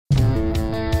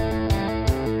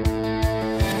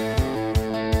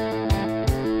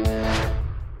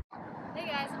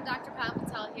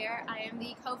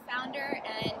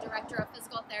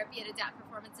Adapt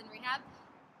Performance and Rehab.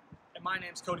 And my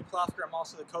name's Cody Plofker. I'm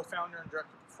also the co-founder and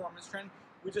director of performance training.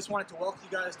 We just wanted to welcome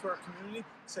you guys to our community,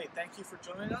 say thank you for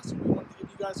joining us. We wanted to give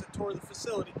you guys a tour of the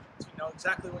facility so you know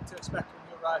exactly what to expect when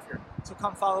you arrive here. So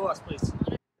come follow us, please.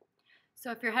 So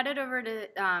if you're headed over to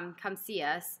come see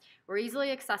us, we're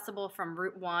easily accessible from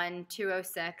Route 1,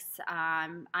 206,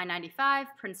 I-95,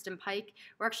 Princeton Pike.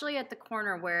 We're actually at the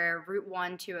corner where Route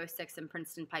 1, 206, and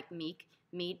Princeton Pike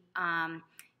meet.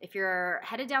 If you're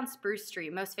headed down Spruce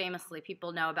Street, most famously,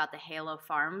 people know about the Halo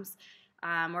Farms.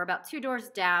 We're about 2 doors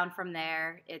down from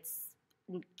there.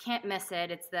 Can't miss it.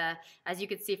 It's as you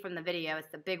can see from the video,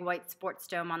 it's the big white sports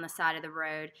dome on the side of the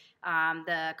road.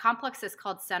 The complex is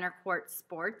called Centercourt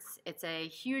Sports. It's a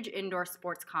huge indoor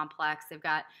sports complex. They've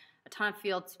got a ton of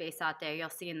field space out there.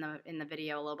 You'll see in the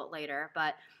video a little bit later.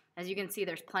 But as you can see,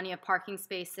 there's plenty of parking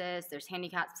spaces. There's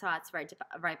handicap spots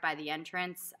right by the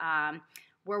entrance.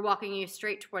 We're walking you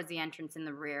straight towards the entrance in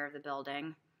the rear of the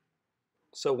building.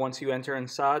 So once you enter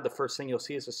inside, the first thing you'll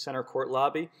see is a center court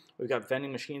lobby. We've got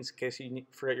vending machines in case you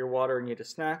forget your water and need a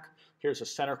snack. Here's a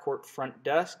center court front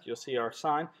desk. You'll see our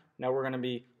sign. Now we're going to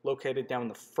be located down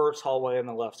the first hallway on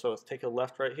the left. So let's take a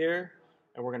left right here,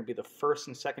 and we're going to be the first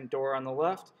and second door on the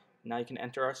left. Now you can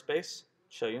enter our space,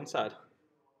 show you inside.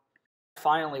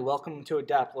 Finally, welcome to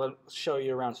Adapt. Let's show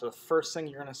you around. So the first thing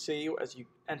you're going to see as you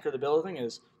enter the building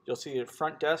is you'll see a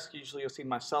front desk. Usually you'll see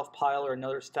myself, Pyle, or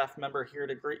another staff member here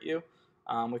to greet you.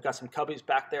 We've got some cubbies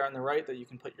back there on the right that you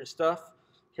can put your stuff.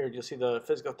 Here you'll see the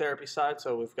physical therapy side,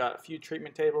 so we've got a few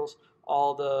treatment tables,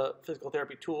 all the physical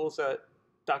therapy tools that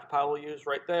Dr. Powell will use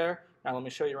right there. Now let me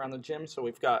show you around the gym. So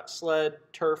we've got sled,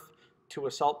 turf, 2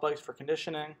 assault bikes for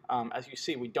conditioning. As you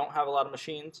see, we don't have a lot of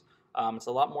machines. It's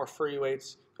a lot more free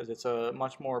weights because it's a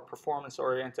much more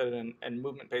performance-oriented and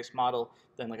movement-based model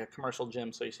than like a commercial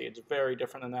gym. So you see it's very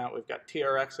different than that. We've got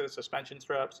TRXs, suspension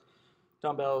straps,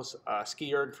 dumbbells,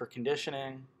 ski erg for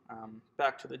conditioning,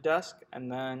 back to the desk,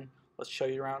 and then let's show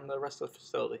you around the rest of the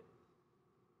facility.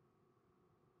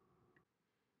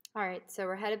 All right, so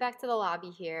we're headed back to the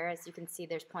lobby here. As you can see,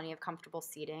 there's plenty of comfortable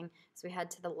seating. So we head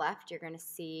to the left, you're going to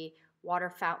see water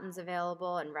fountains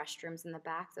available and restrooms in the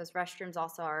back. Those restrooms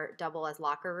also are double as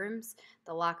locker rooms.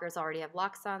 The lockers already have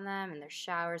locks on them, and there's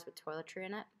showers with toiletry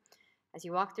in it. As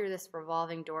you walk through this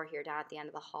revolving door here down at the end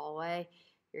of the hallway,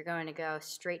 you're going to go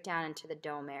straight down into the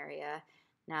dome area.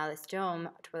 Now this dome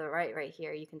to the right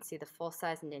here, you can see the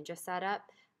full-size Ninja setup,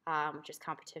 which is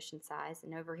competition size.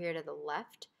 And over here to the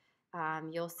left,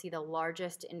 you'll see the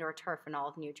largest indoor turf in all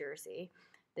of New Jersey.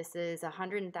 This is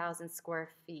 100,000 square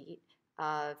feet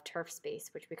of turf space,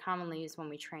 which we commonly use when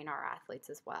we train our athletes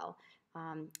as well.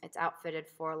 It's outfitted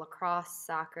for lacrosse,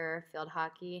 soccer, field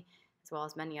hockey, as well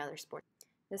as many other sports.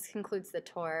 This concludes the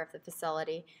tour of the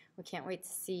facility. We can't wait to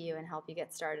see you and help you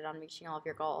get started on reaching all of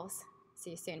your goals.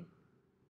 See you soon.